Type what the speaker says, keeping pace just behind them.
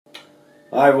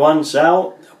Hi everyone,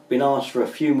 Sal. Been asked for a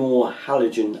few more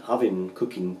halogen oven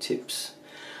cooking tips.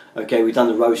 Okay, we've done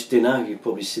the roast dinner. You've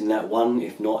probably seen that one.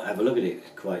 If not, have a look at it.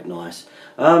 It's quite nice.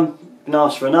 Been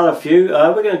asked for another few.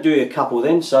 We're going to do a couple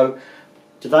then. So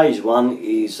today's one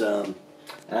is how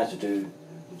to do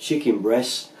chicken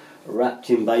breasts wrapped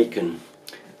in bacon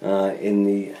in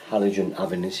the halogen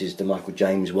oven. This is the Michael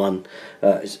James one.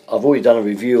 I've already done a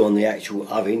review on the actual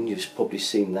oven. You've probably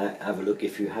seen that. Have a look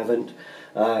if you haven't.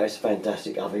 It's a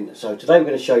fantastic oven. So today we're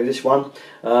going to show you this one.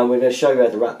 We're going to show you how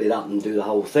to wrap it up and do the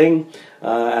whole thing.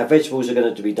 Our vegetables are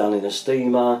going to be done in a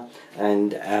steamer,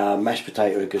 and our mashed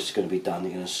potato are just going to be done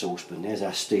in a saucepan. There's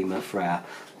our steamer for our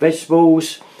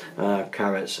vegetables,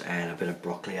 carrots and a bit of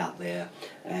broccoli up there,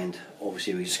 and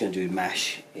obviously we're just going to do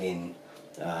mash in,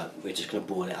 we're just going to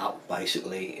boil it up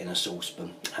basically in a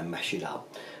saucepan and mash it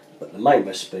up. But the main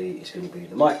recipe is going to be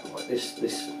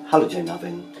this halogen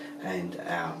oven and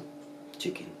our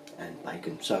chicken and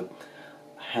bacon. So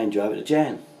I'll hand you over to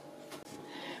Jan.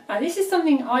 This is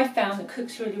something I found that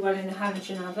cooks really well in the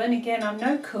halogen oven. Again, I'm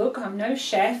no cook, I'm no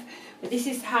chef, but this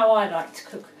is how I like to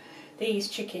cook these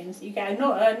chickens. You get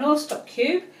a North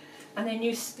cube, and then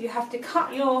you have to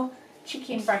cut your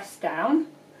chicken breast down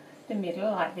the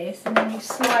middle like this, and then you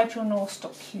slide your North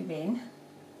cube in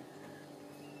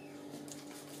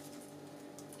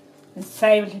and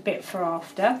save a little bit for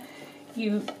after.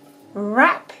 You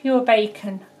wrap your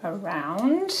bacon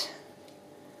around.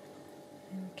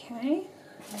 Okay,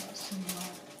 some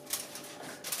more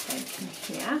bacon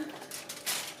here.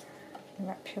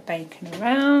 Wrap your bacon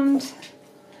around.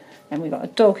 And we've got a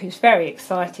dog who's very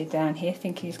excited down here,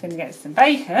 thinking he's going to get some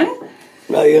bacon.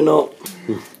 No, you're not.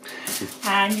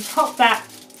 And you pop that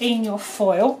in your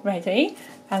foil ready.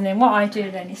 And then what I do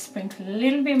then is sprinkle a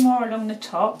little bit more along the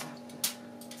top,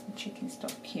 the chicken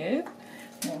stock cube.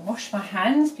 And then wash my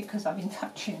hands because I've been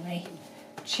touching the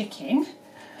chicken.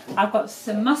 I've got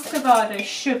some muscovado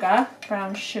sugar,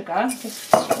 brown sugar. Just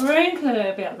sprinkle a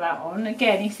little bit of that on.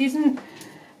 Again,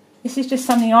 this is just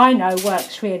something I know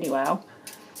works really well.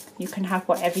 You can have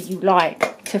whatever you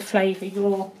like to flavour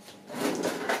your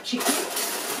chicken.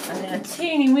 And then a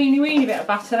teeny weeny bit of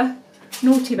butter.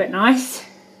 Naughty but nice.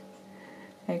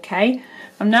 Okay,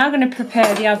 I'm now going to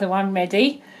prepare the other one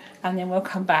ready, and then we'll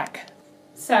come back.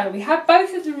 So we have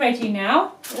both of them ready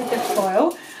now with the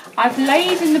foil. I've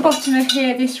laid in the bottom of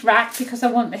here this rack because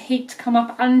I want the heat to come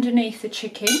up underneath the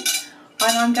chicken.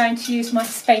 And I'm going to use my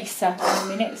spacer in a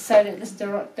minute so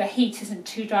that the heat isn't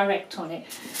too direct on it.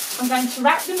 I'm going to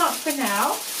wrap them up for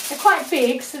now. They're quite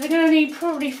big, so they're going to need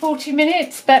probably 40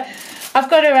 minutes, but I've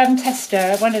got a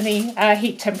tester, one of the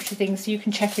heat temperature things, so you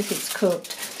can check if it's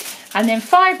cooked. And then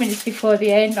 5 minutes before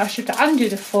the end, I should undo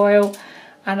the foil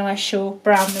and I shall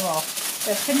brown them off.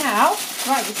 So for now,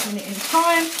 right this minute in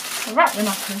time, I'll wrap them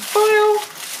up in foil,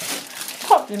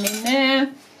 pop them in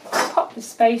there, pop the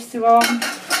spacer on.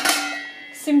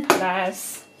 Simple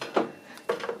as.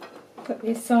 Put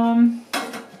this on,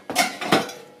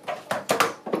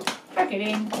 plug it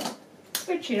in,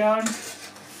 switch it on,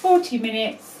 40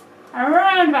 minutes,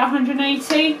 around about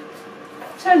 180,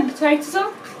 turn the potatoes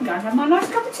on, and go and have my nice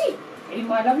cup of tea in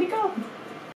my lovely garden.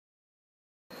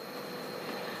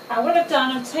 What I've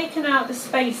done, I've taken out the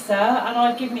spacer and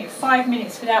I've given it 5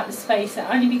 minutes without the spacer,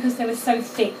 only because they were so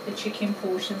thick, the chicken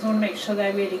portions. I want to make sure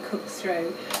they're really cooked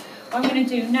through. What I'm going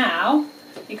to do now,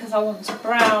 because I want to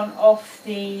brown off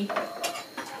the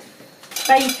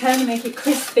bacon and make it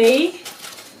crispy,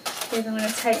 is I'm going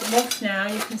to take them off now.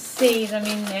 You can see them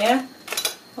in there.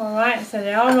 Alright, so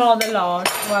they are rather large,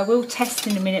 so I will test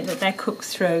in a minute that they're cooked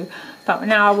through, but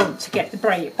now I want to get the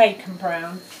bacon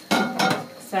brown.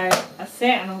 So that's it,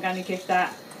 and I'm going to give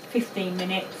that 15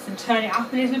 minutes and turn it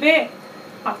up a little bit,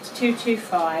 up to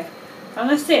 225. And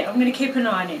that's it. I'm going to keep an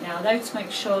eye on it now though to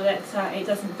make sure that it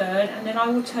doesn't burn, and then I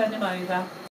will turn them over.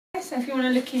 So if you want to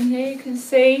look in here, you can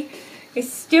see it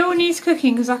still needs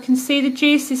cooking because I can see the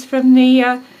juices from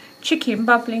the chicken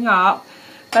bubbling up.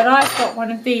 But I've got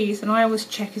one of these, and I always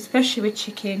check, especially with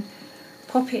chicken,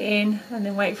 pop it in and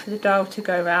then wait for the dial to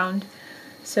go round.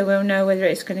 So we'll know whether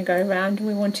it's going to go round, and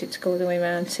we want it to go all the way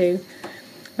around to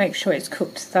make sure it's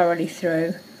cooked thoroughly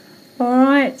through.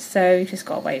 Alright, so you just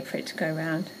got to wait for it to go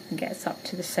round and get us up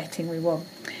to the setting we want.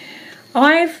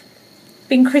 I've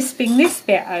been crisping this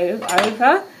bit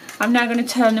over. I'm now going to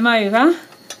turn them over.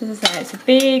 As I say, it's a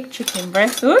big chicken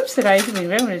breast. Oops, we don't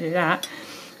want to do that.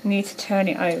 We need to turn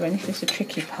it over, and this is the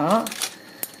tricky part.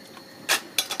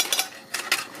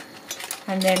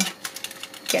 And then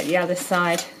get the other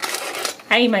side.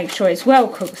 A, make sure it's well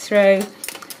cooked through,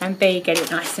 and B, get it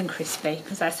nice and crispy,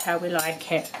 because that's how we like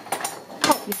it.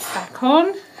 Pop this back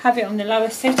on, have it on the lower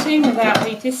setting without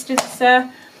the distance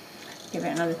Give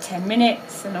it another 10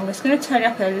 minutes, and I'm just going to turn it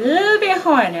up a little bit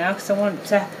higher now because I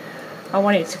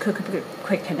want it to cook a bit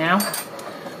quicker now.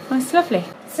 That's lovely.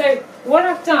 So what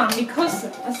I've done, because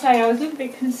I say I was a little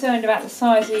bit concerned about the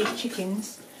size of these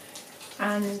chickens,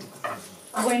 and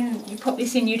when you pop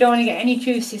this in you don't want to get any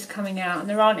juices coming out, and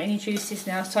there aren't any juices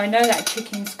now, so I know that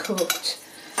chicken's cooked.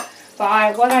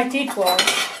 But what I did was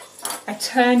I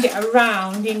turned it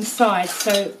around inside,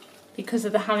 so because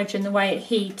of the halogen, the way it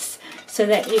heats, so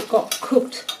that it got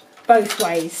cooked both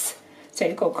ways. So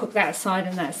it got cooked that side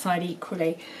and that side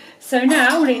equally. So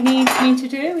now what it needs me to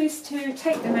do is to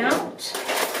take them out,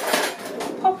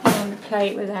 pop them on the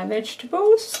plate with our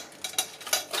vegetables.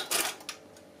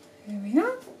 There we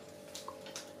are.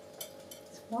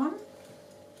 There's one.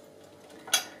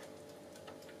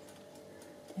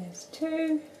 There's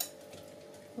two.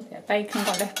 A bit of bacon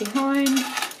got left behind.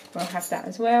 We'll have that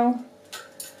as well.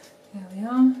 There we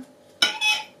are.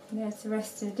 There's the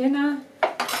rest of the dinner.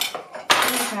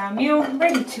 There's our meal,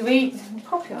 ready to eat. We'll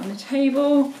pop it on the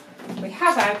table. We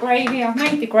have our gravy. I've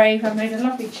made the gravy. I've made a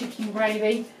lovely chicken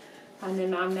gravy. And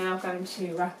then I'm now going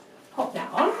to pop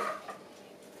that on.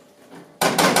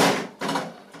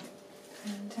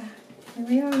 And here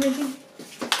we are, ready.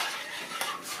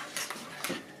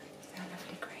 Our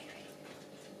lovely gravy.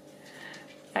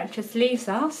 That just leaves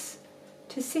us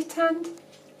to sit and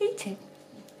eat it.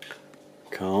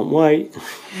 Can't wait.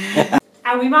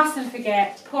 And we mustn't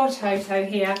forget poor Toto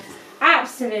here,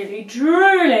 absolutely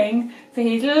drooling for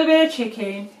his little bit of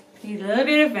chicken, his little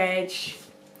bit of veg.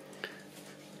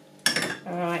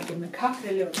 Alright, give him a couple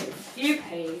of little bits, a few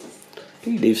peas.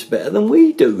 He lives better than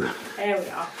we do. There we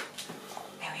are.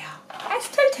 There we are. That's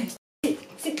Toto. Sit,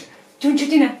 sit. Do you want your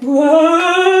dinner?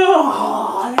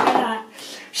 Whoa! Look at that.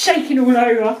 Shaking all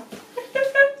over.